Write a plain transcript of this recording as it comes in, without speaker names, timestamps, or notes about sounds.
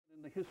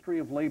history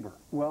of labor?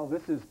 Well,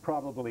 this is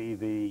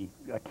probably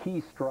a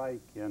key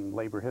strike in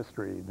labor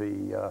history,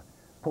 the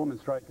Pullman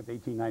strike of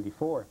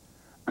 1894,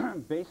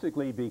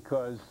 basically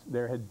because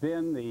there had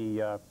been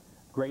the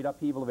great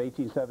upheaval of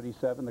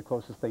 1877, the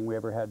closest thing we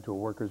ever had to a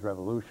workers'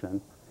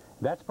 revolution.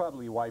 That's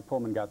probably why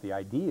Pullman got the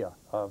idea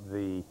of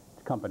the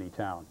company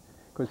town,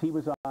 because he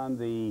was on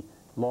the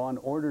Law and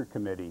Order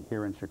Committee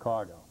here in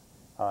Chicago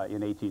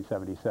in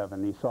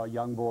 1877. He saw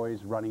young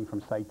boys running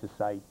from site to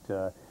site,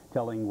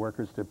 telling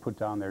workers to put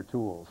down their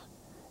tools.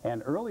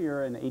 And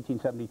earlier in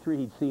 1873,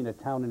 he'd seen a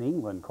town in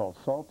England called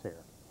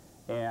Saltaire,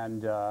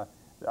 and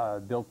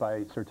built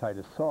by Sir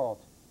Titus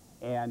Salt.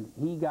 And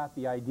he got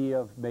the idea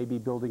of maybe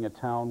building a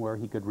town where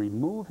he could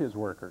remove his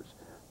workers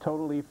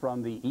totally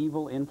from the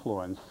evil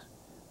influence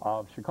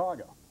of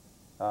Chicago.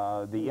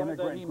 The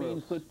immigrant he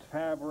groups. means the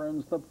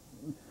taverns, the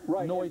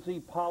noisy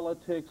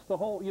politics, the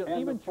whole, you know,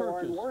 and even the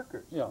foreign churches.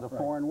 workers. Yeah, the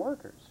foreign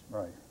workers.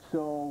 Right.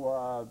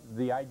 So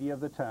the idea of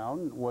the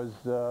town was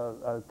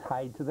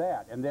tied to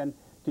that. And then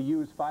to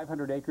use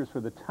 500 acres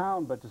for the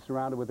town, but to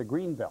surround it with a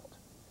green belt,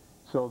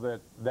 so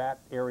that that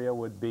area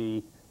would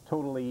be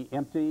totally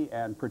empty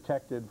and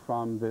protected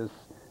from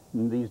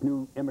these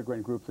new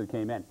immigrant groups that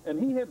came in.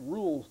 And he had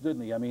rules,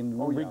 didn't he? I mean,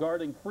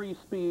 regarding free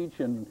speech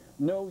and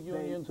no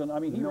unions, and I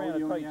mean, he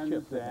ran a tight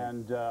ship.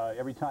 And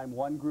every time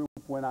one group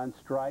went on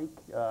strike,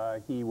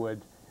 he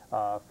would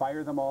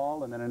fire them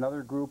all, and then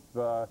another group,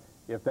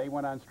 if they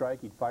went on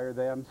strike, he'd fire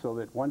them, so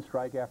that one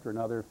strike after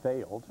another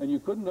failed. And you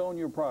couldn't own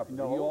your property.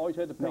 No, you always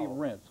had to pay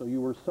rent, so you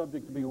were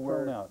subject to being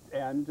thrown out.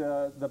 And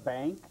the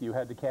bank, you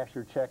had to cash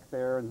your check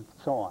there, and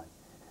so on.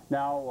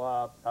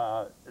 Now,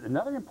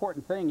 another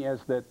important thing is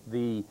that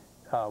the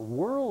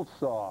world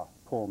saw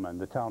Pullman,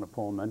 the town of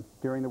Pullman,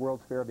 during the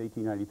World's Fair of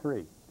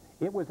 1893.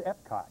 It was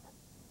Epcot.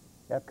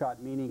 Epcot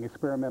meaning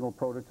Experimental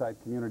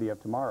Prototype Community of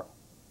Tomorrow.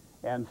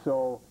 And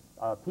so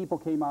people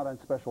came out on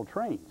special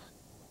trains,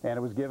 and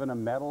it was given a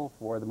medal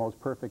for the most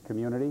perfect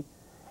community.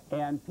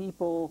 And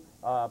people,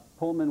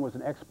 Pullman was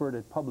an expert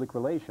at public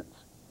relations,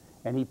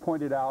 and he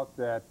pointed out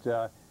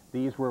that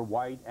these were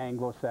white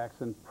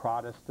Anglo-Saxon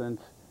Protestant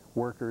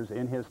workers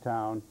in his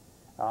town,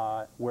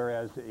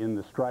 whereas in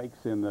the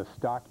strikes in the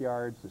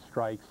stockyards, the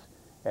strikes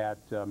at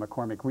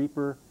McCormick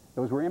Reaper,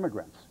 those were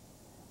immigrants.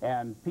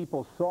 And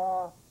people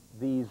saw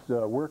these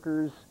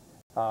workers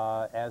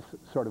as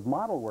sort of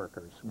model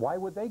workers. Why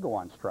would they go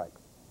on strike?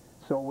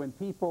 So when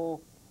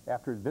people,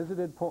 after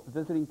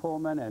visiting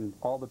Pullman and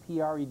all the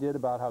PR he did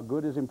about how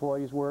good his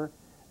employees were,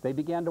 they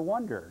began to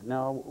wonder,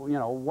 now, you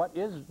know,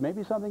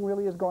 maybe something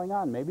really is going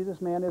on. Maybe this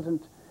man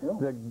isn't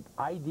the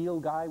ideal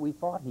guy we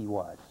thought he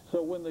was.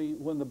 So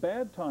when the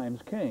bad times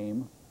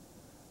came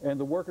and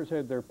the workers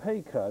had their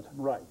pay cut,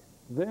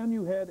 then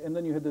you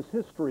had this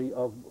history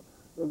of,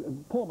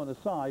 Pullman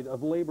aside,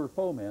 of labor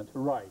foment.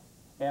 Right.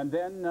 And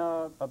then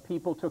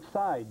people took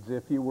sides.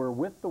 If you were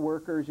with the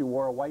workers, you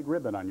wore a white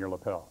ribbon on your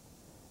lapel.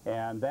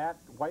 And that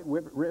white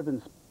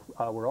ribbons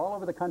were all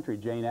over the country.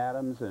 Jane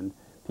Addams and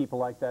people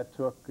like that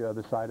took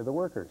the side of the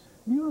workers.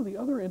 You know, the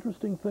other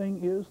interesting thing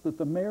is that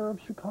the mayor of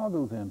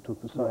Chicago then took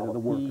the side of the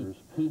workers.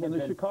 He had and the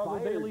been Chicago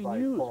fired Daily by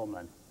News.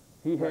 Pullman.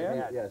 He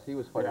had? Yes, he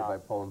was fired by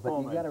Pullman.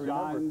 But you got to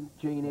remember,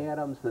 Jane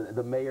Addams,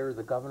 the mayor,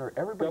 the governor,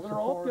 everybody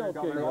supported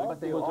him, but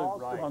they all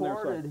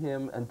supported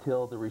him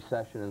until the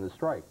recession and the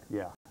strike.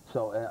 Yeah.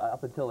 So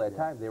up until that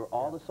time, they were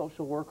all the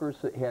social workers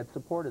that had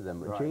supported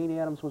them. Right. Jane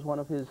Addams was one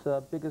of his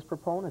biggest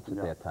proponents at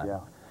that time. Yeah.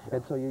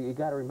 And so you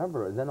got to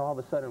remember, then all of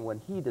a sudden when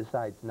he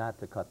decides not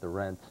to cut the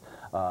rents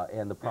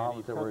and the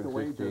problems that were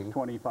existing...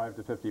 And he cut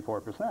the wages 25% to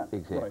 54%.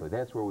 Exactly.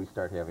 That's where we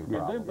start having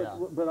problems.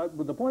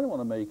 But the point I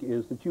want to make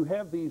is that you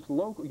have these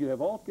local... You have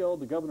Altgeld,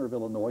 the governor of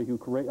Illinois, who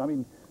create... I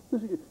mean,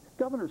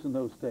 governors in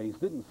those days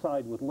didn't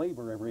side with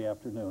labor every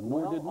afternoon,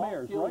 nor did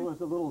mayors, right? Altgeld was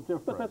a little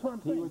different. But that's what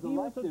I'm saying. He was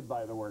elected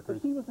by the workers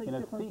in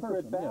a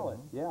secret ballot.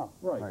 Yeah.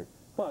 Right.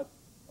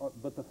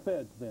 But the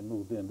feds then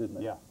moved in, didn't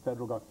they? Yeah,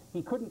 federal government.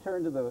 He couldn't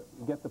turn to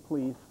get the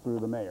police through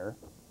the mayor,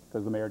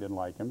 because the mayor didn't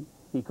like him.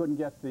 He couldn't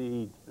get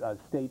the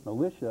state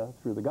militia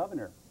through the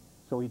governor,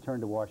 so he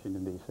turned to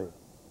Washington, D.C.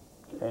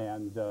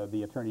 and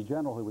the Attorney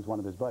General, who was one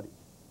of his buddies.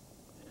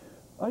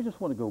 I just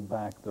want to go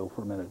back, though,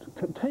 for a minute.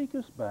 Take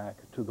us back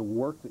to the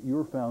work that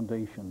your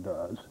foundation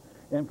does.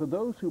 And for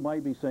those who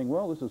might be saying,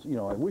 well, this is, you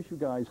know, I wish you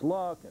guys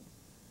luck, and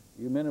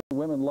you men and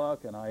women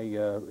luck, and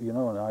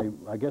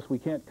I guess we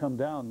can't come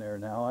down there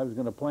now. I was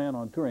going to plan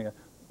on touring.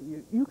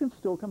 You can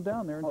still come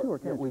down there and tour,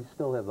 can't you? We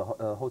still have the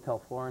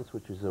Hotel Florence,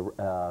 which is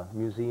a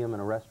museum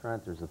and a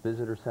restaurant. There's a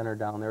visitor center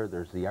down there.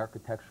 There's the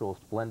architectural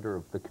splendor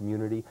of the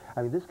community.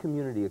 I mean, this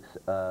community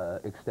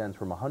extends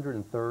from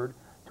 103rd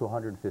to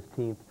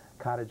 115th,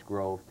 Cottage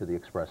Grove to the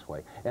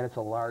Expressway, and it's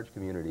a large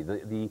community.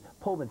 The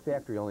Pullman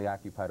factory only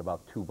occupied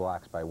about 2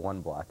 blocks by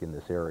 1 block in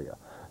this area.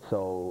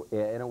 So,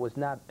 and it was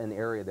not an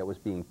area that was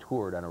being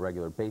toured on a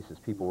regular basis.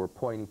 People were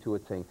pointing to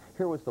it saying,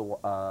 here was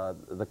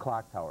the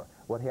clock tower.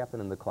 What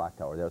happened in the clock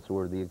tower? That's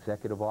where the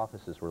executive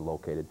offices were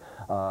located.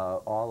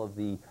 All of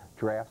the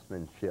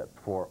draftsmanship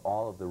for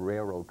all of the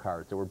railroad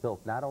cars that were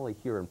built, not only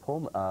here in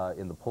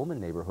in the Pullman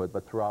neighborhood,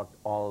 but throughout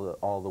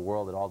all the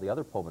world at all the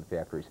other Pullman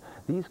factories.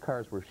 These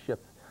cars were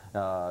shipped,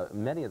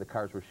 many of the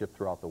cars were shipped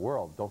throughout the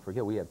world. Don't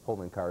forget, we had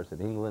Pullman cars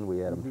in England, we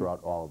had them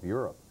throughout all of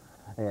Europe.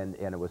 And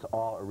it was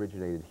all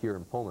originated here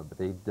in Pullman, but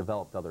they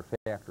developed other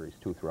factories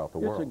too throughout the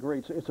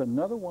world. It's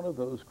another one of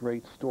those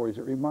great stories.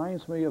 It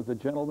reminds me of the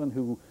gentleman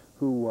who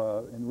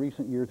in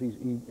recent years,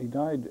 he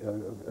died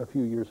a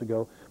few years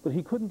ago, but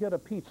he couldn't get a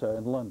pizza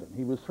in London.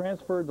 He was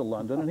transferred to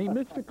London, and he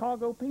missed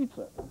Chicago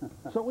pizza.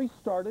 So he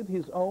started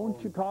his own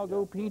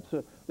Chicago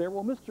pizza there.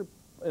 Well,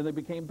 and they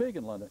became big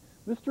in London.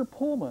 Mr.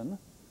 Pullman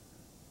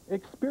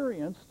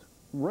experienced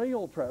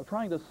rail travel,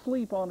 trying to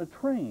sleep on a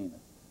train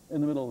in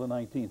the middle of the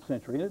 19th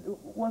century. It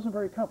wasn't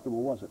very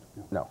comfortable, was it?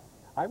 No.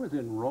 I was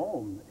in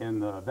Rome in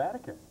the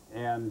Vatican,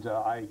 and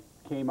I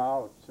came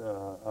out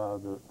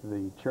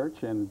the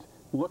church and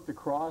looked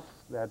across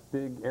that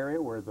big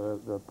area where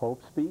the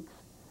Pope speaks,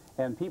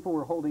 and people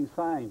were holding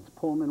signs,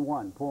 Pullman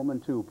 1,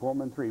 Pullman 2,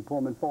 Pullman 3,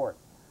 Pullman 4.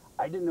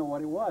 I didn't know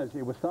what it was.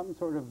 It was some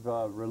sort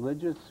of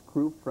religious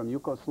group from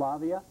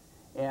Yugoslavia,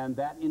 and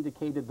that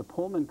indicated the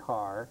Pullman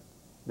car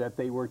that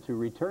they were to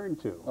return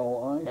to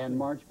and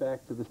march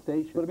back to the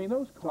station. But I mean,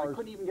 those cars... So I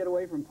couldn't even get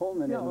away from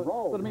Pullman in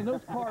Rome. But I mean,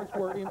 those cars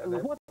were...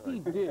 what he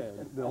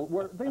did,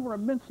 Bill, they were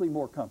immensely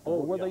more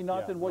comfortable, were they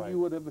not, than what you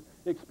would have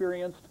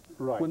experienced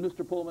when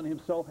Mr. Pullman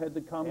himself had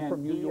to come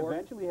from New York? He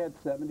eventually had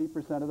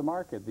 70% of the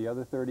market. The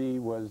other 30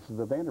 was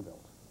the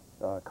Vanderbilt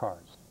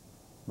cars.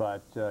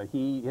 But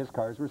his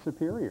cars were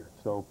superior,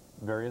 so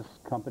various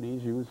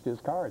companies used his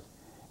cars.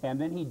 And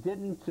then he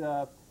didn't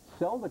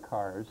sell the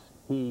cars,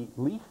 he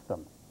leased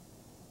them.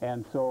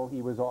 And so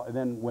he was,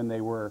 then when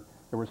there were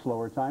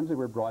slower times, they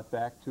were brought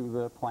back to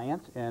the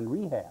plant and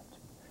rehabbed.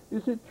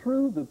 Is it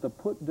true that the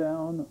put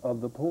down of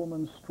the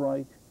Pullman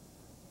strike,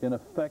 in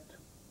effect,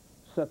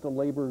 set the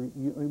labor...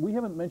 we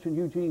haven't mentioned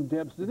Eugene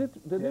Debs. Did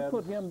it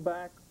put him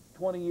back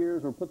 20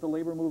 years or put the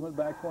labor movement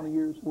back 20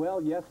 years?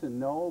 Well, yes and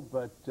no,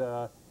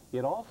 but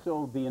it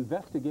also, the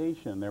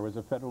investigation, there was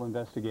a federal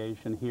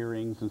investigation,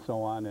 hearings and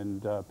so on,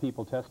 and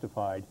people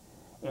testified.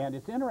 And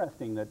it's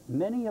interesting that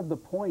many of the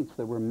points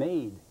that were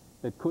made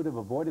that could have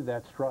avoided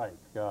that strike,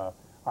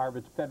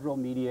 federal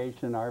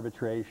mediation,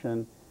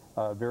 arbitration,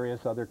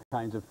 various other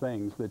kinds of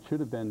things that should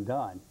have been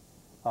done,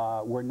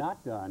 were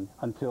not done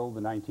until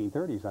the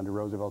 1930s under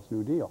Roosevelt's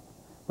New Deal.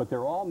 But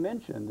they're all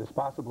mentioned as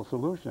possible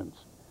solutions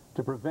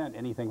to prevent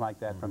anything like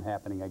that from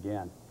happening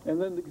again.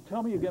 And then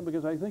tell me again,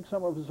 because I think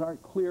some of us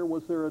aren't clear,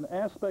 was there an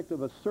aspect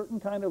of a certain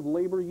kind of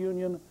labor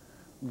union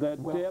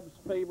that Debs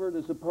favored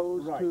as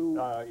opposed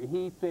to...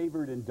 he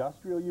favored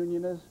industrial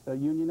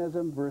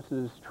unionism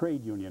versus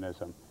trade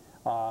unionism.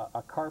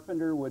 A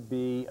carpenter would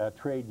be a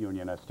trade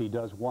unionist. He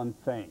does one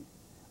thing.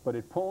 But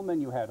at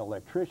Pullman, you had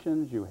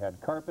electricians, you had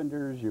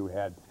carpenters, you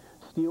had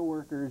steel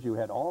workers, you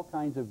had all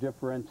kinds of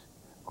different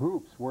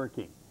groups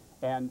working.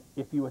 And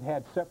if you had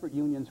had separate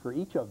unions for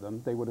each of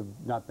them, they would have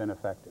not been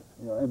effective.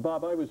 Yeah, and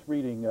Bob, I was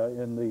reading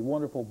in the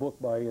wonderful book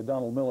by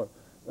Donald Miller,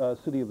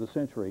 City of the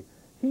Century.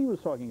 He was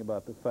talking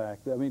about the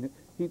fact, I mean,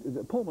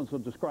 Pullman's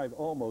described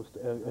almost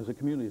as a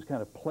community as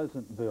kind of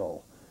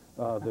Pleasantville,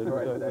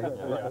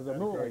 the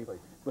movie.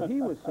 But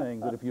he was saying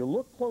that if you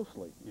look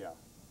closely,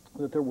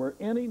 that there were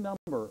any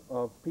number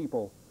of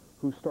people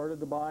who started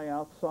to buy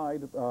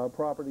outside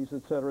properties,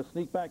 etc.,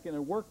 sneak back in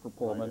and work for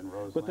Pullman,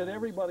 but that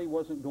everybody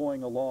wasn't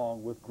going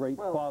along with white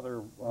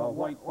Father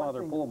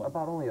Pullman.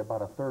 Only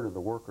about a third of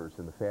the workers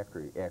in the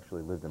factory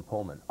actually lived in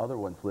Pullman. Other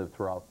ones lived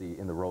throughout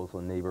in the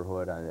Roseland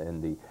neighborhood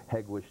and the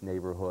Hegwish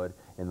neighborhood,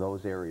 in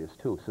those areas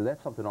too. So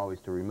that's something always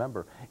to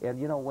remember.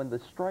 And you know, when the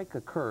strike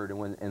occurred and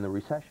when the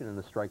recession and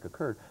the strike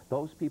occurred,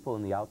 those people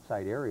in the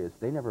outside areas,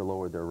 they never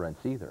lowered their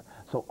rents either.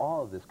 So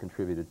all of this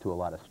contributed to a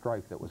lot of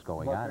strife that was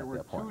going on at that point.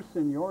 But there were two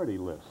seniority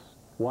lists,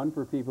 one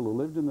for people who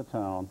lived in the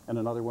town and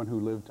another one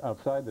who lived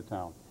outside the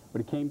town.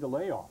 But it came to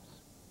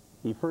layoffs.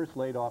 He first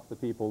laid off the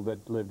people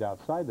that lived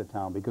outside the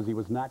town because he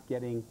was not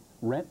getting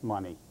rent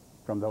money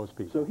from those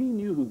people. So he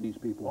knew who these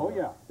people were. Oh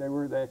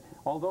yeah,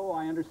 although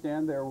I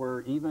understand there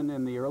were, even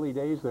in the early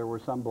days, there were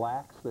some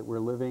blacks that were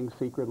living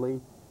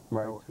secretly,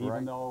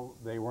 even though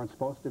they weren't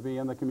supposed to be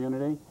in the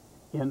community,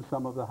 in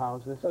some of the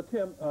houses.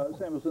 Tim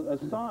Samuelson,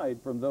 aside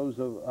from those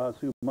of us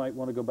who might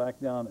want to go back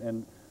down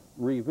and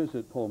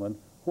revisit Pullman,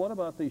 what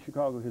about the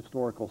Chicago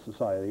Historical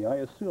Society? I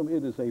assume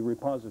it is a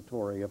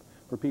repository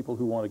for people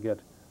who want to get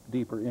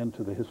deeper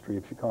into the history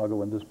of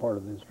Chicago and this part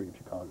of the history of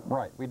Chicago.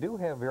 Right. We do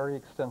have very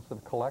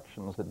extensive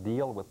collections that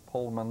deal with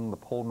Pullman, the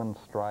Pullman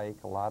strike,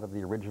 a lot of the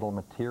original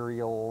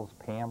materials,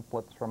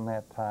 pamphlets from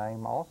that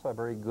time, also a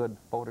very good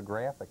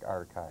photographic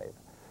archive.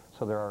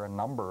 So there are a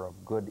number of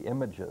good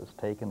images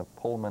taken of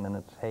Pullman in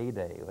its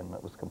heyday when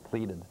it was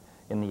completed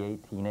in the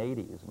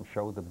 1880s and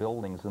show the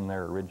buildings in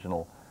their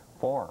original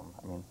form.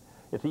 I mean,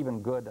 it's even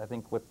good, I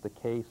think, with the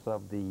case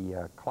of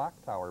the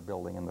Clocktower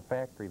building in the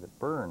factory that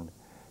burned.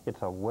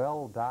 It's a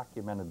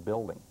well-documented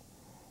building,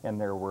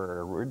 and there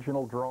were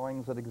original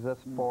drawings that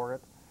exist for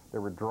it. There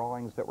were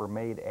drawings that were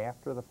made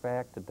after the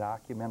fact to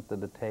document the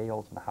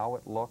details and how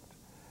it looked.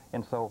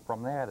 And so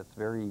from that, it's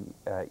very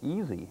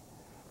easy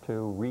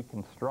to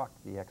reconstruct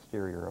the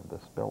exterior of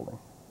this building.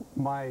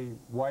 My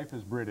wife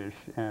is British,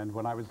 and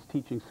when I was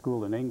teaching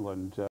school in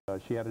England,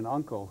 she had an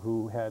uncle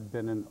who had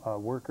been a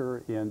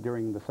worker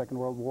during the Second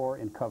World War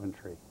in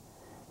Coventry.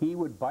 He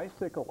would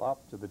bicycle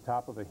up to the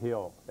top of a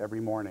hill every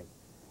morning,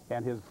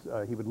 and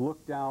he would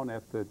look down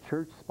at the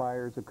church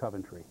spires of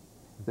Coventry.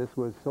 This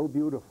was so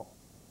beautiful.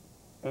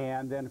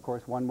 And then, of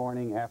course, one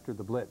morning after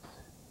the Blitz,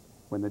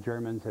 when the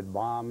Germans had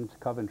bombed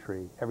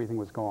Coventry, everything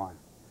was gone.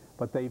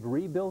 But they've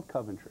rebuilt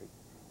Coventry.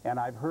 And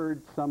I've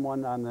heard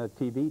someone on the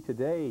TV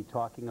today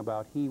talking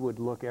about he would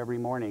look every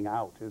morning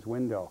out his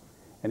window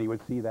and he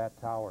would see that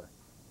tower.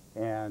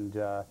 And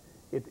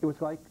it was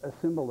like a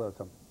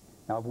symbolism.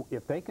 Now,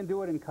 if they can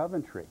do it in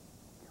Coventry,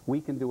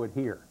 we can do it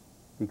here,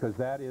 because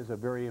that is a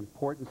very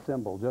important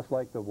symbol, just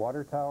like the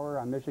water tower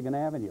on Michigan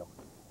Avenue.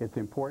 It's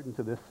important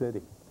to this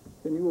city.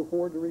 Can you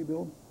afford to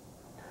rebuild?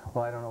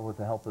 Well, I don't know, with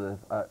the help of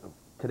the...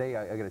 today,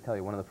 I got to tell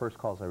you, one of the first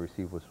calls I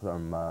received was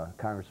from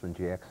Congressman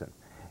Jackson.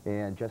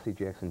 And Jesse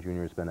Jackson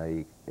Jr. has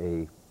been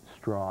a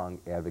strong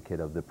advocate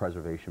of the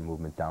preservation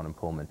movement down in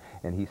Pullman,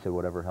 and he said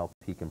whatever help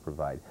he can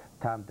provide.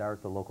 Tom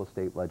Dart, the local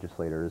state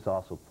legislator, has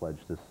also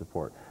pledged his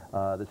support.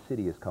 The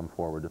city has come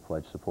forward to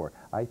pledge support.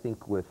 I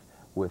think with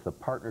a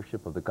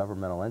partnership of the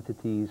governmental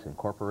entities and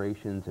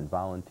corporations and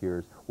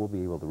volunteers, we'll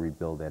be able to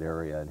rebuild that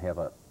area and have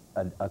a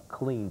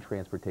clean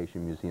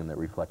transportation museum that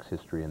reflects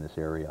history in this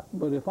area.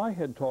 But if I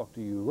had talked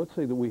to you, let's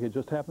say that we had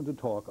just happened to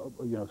talk,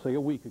 say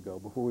a week ago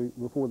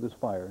before this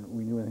fire, and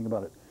we knew anything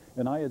about it,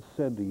 and I had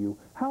said to you,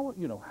 how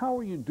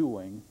are you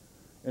doing,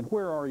 and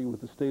where are you with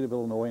the state of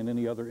Illinois and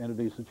any other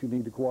entities that you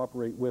need to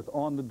cooperate with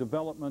on the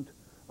development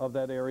of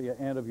that area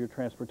and of your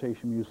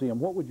transportation museum?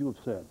 What would you have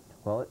said?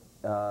 Well,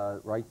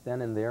 right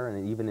then and there,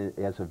 and even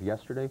as of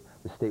yesterday,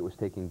 the state was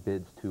taking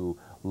bids to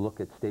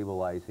look at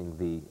stabilizing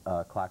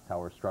the clock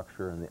tower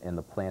structure and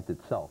the plant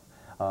itself.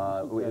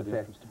 In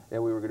fact, we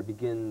were going to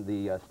begin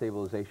the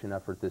stabilization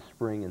effort this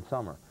spring and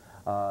summer.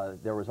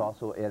 There was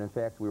also, and in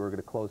fact, we were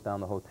going to close down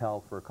the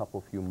hotel for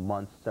a few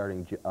months,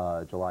 starting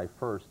July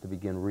 1st, to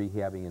begin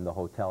rehabbing in the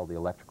hotel the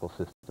electrical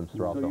systems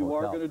throughout the hotel. So you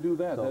are going to do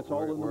that. So that's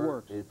all in the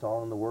works. It's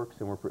all in the works,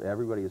 and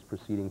everybody is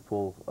proceeding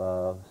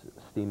full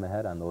steam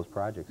ahead on those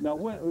projects. Now,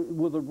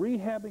 will the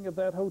rehabbing of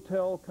that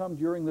hotel come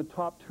during the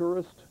top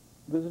tourist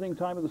visiting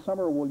time of the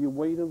summer, or will you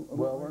wait a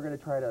Well, we're going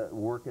to try to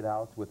work it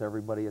out with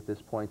everybody at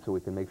this point so we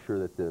can make sure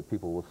that the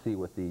people will see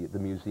what the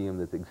museum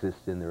that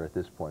exists in there at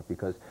this point,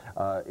 because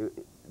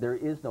there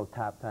is no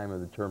top time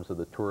in terms of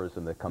the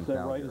tourism that comes down.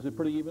 Is that right? Here. Is it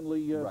pretty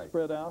evenly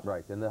spread out?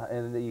 Right, and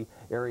the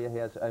area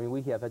has, I mean,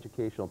 we have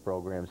educational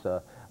programs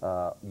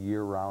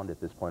year-round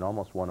at this point,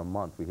 almost one a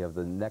month. We have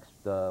the next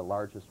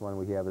largest one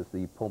we have is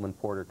the Pullman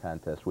Porter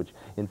Contest, which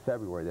in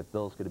February that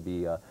Bill's going to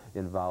be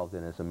involved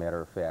in, as a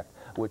matter of fact,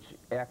 which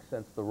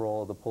accents the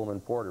role of the Pullman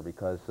Porter,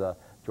 because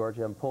George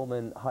M.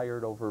 Pullman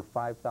hired over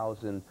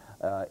 5,000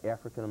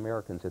 African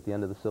Americans at the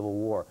end of the Civil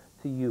War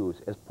to use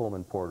as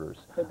Pullman porters.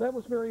 But that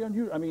was very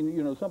unusual. I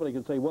mean, somebody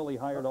could say, well, he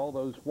hired all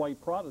those white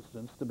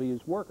Protestants to be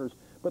his workers,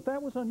 but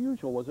that was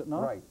unusual, was it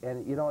not? Right,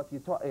 and if you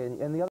talk,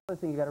 and the other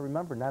thing you got to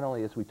remember, not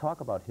only as we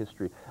talk about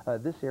history,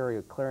 this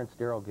area, Clarence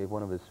Darrow gave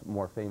one of his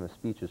more famous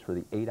speeches for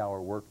the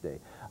 8-hour workday.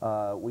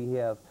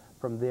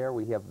 From there,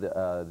 we have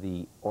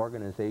the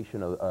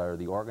organization or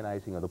the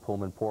organizing of the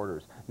Pullman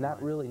Porters. Not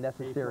really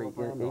necessary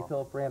in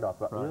Philip Randolph,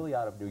 but really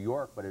out of New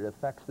York, but it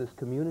affects this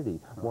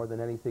community more than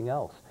anything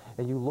else.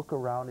 And you look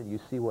around and you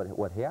see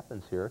what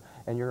happens here,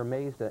 and you're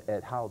amazed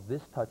at how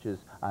this touches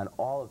on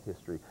all of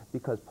history,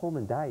 because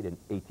Pullman died in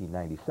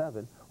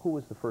 1897. Who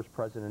was the first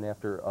president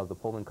of the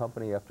Pullman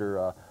Company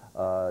after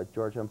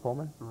George M.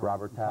 Pullman?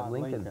 Robert Todd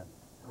Lincoln.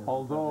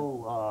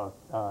 Although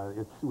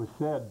it was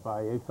said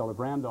by A. Philip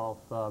Randolph,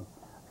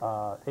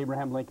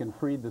 Abraham Lincoln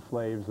freed the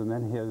slaves, and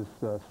then his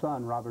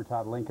son, Robert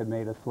Todd Lincoln,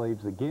 made us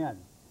slaves again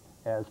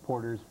as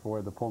porters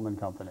for the Pullman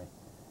Company.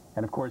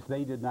 And of course,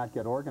 they did not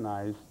get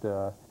organized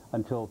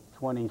until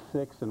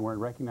 26 and weren't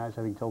recognized,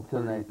 I think, until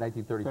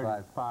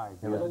 1935.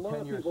 It was a lot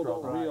of people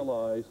don't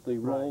realize the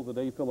role that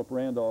A. Philip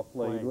Randolph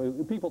played.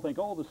 Right. People think,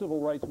 oh, the civil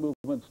rights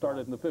movement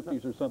started in the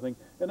 50s or something,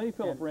 and A.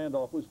 Philip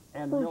Randolph was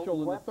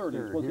crucial in the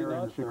 30s, was he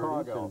not? In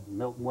Chicago,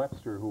 Milton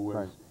Webster, who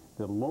was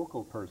the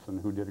local person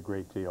who did a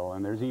great deal,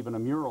 and there's even a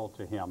mural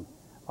to him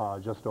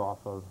just off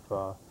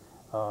of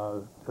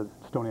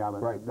Stony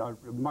Island. Right.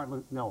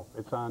 No,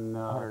 it's on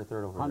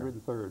 103rd over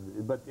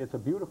 103rd, but it's a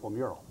beautiful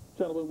mural.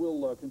 Gentlemen,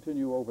 we'll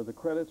continue over the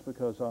credits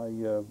because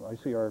I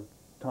see our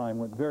time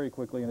went very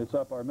quickly and it's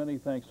up. Our many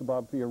thanks to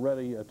Bob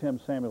Fioretti, Tim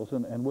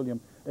Samuelson, and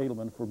William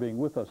Adelman for being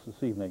with us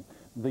this evening.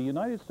 The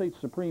United States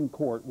Supreme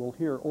Court will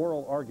hear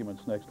oral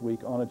arguments next week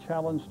on a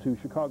challenge to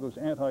Chicago's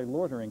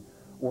anti-loitering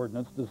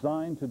ordinance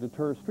designed to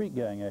deter street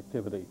gang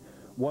activity.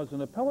 Was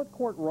an appellate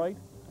court right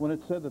when it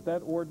said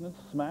that ordinance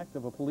smacked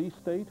of a police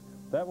state?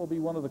 That will be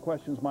one of the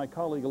questions my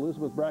colleague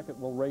Elizabeth Brackett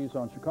will raise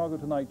on Chicago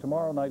Tonight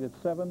tomorrow night at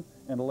 7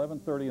 and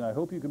 11:30, and I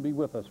hope you can be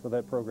with us for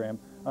that program.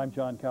 I'm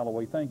John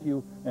Calloway. Thank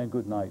you and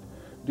good night.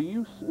 Do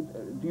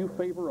you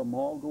favor a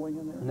mall going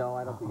in there? No,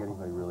 I don't think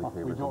anybody really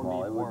favors We don't a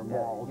mall. need more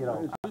malls. You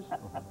know, It's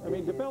just, I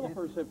mean,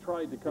 developers have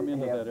tried to come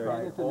into that area.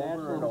 And it's a over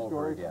national and over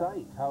historic again.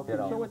 site. How can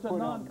know. So you it's a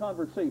put out-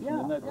 non-conversation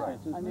in that Yeah,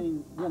 sense, isn't I it?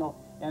 mean, you know,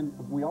 and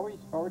we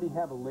already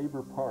have a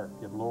labor park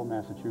in Lowell,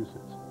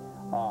 Massachusetts.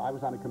 I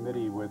was on a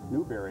committee with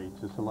Newberry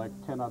to select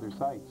 10 other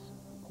sites.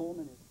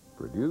 Pullman is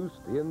Produced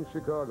in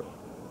Chicago.